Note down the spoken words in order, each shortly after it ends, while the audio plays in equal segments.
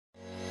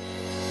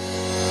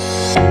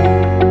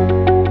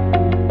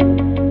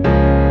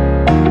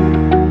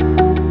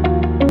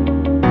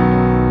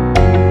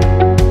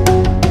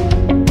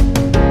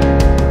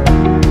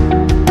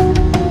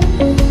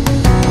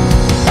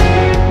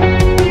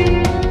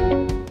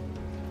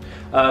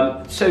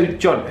So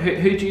John,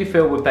 who do you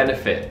feel would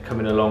benefit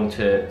coming along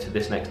to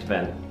this next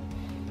event?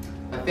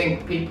 I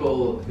think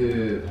people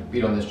who have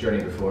been on this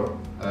journey before,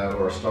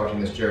 or are starting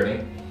this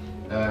journey,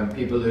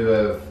 people who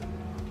have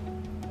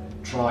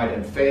tried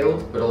and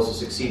failed, but also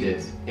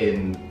succeeded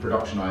in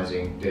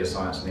productionizing data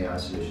science and AI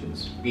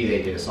solutions, be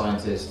they data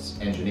scientists,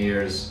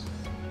 engineers,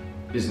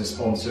 business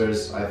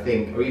sponsors, I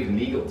think, or even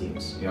legal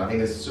teams. I think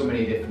there's so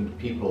many different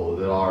people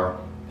that are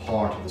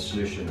part of the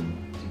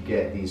solution to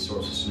get these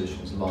sorts of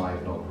solutions live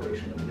and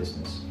operational in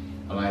business.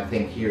 And I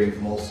think hearing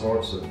from all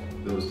sorts of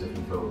those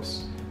different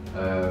folks,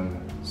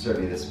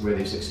 certainly this where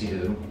they've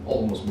succeeded, and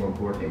almost more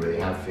importantly where they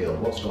have failed,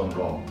 what's gone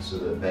wrong, so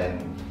that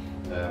then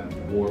the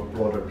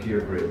broader peer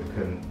group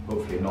can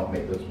hopefully not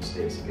make those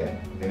mistakes again.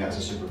 I think that's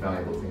a super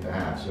valuable thing to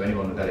have. So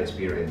anyone with that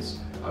experience,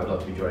 I would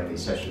love to be joining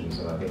these sessions,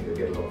 and I think you'll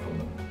get a lot from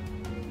them.